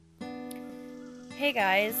Hey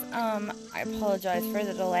guys, I apologize for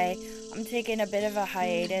the delay. I'm taking a bit of a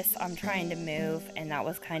hiatus. I'm trying to move, and that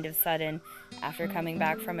was kind of sudden after coming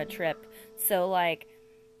back from a trip. So,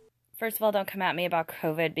 first of all, don't come at me about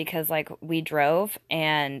COVID because, we drove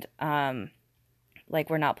and,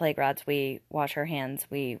 we're not playgrounds. We wash our hands,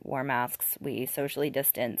 we wore masks, we socially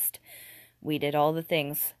distanced, we did all the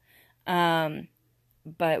things. Um,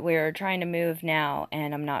 but we're trying to move now,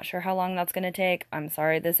 and I'm not sure how long that's going to take. I'm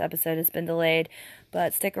sorry this episode has been delayed,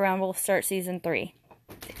 but stick around. We'll start season 3.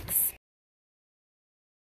 Thanks.